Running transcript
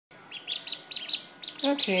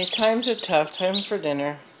Okay, times are tough. Time for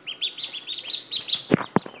dinner.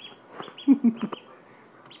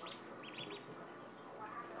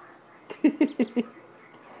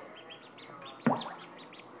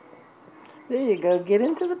 There you go. Get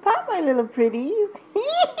into the pot, my little pretties.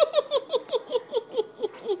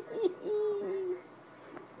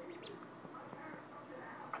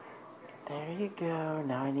 There you go.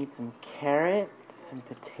 Now I need some carrots, some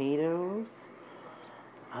potatoes,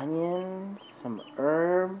 onions, some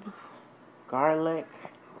herbs, garlic.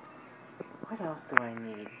 What else do I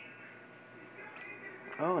need?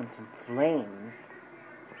 Oh, and some flames.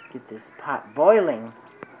 Get this pot boiling.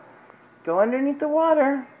 Go underneath the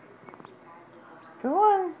water. Go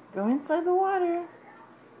on. Go inside the water.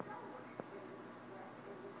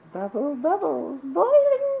 Bubble, bubbles,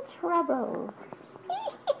 boiling troubles.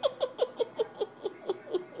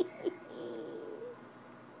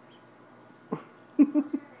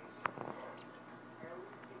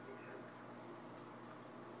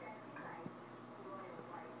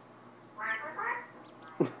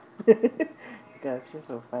 Guys, you're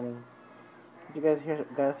so funny. Did you guys hear?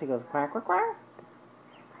 Guys, he goes quack, quack, quack.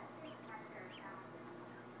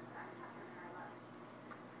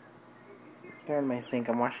 They're in my sink.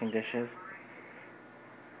 I'm washing dishes.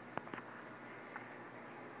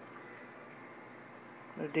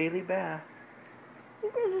 A daily bath.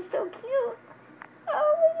 You guys are so cute.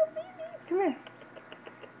 Oh, little babies. Come here.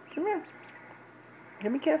 Come here.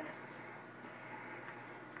 Give me a kiss.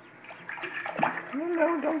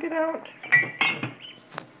 No, don't get out.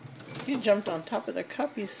 You jumped on top of the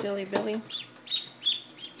cup, you silly Billy.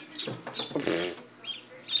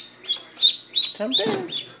 Jump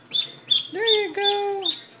in. There you go.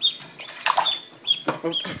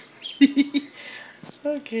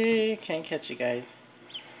 Okay, can't catch you guys.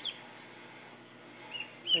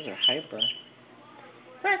 You guys are hyper.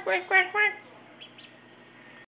 Quack, quack, quack, quack.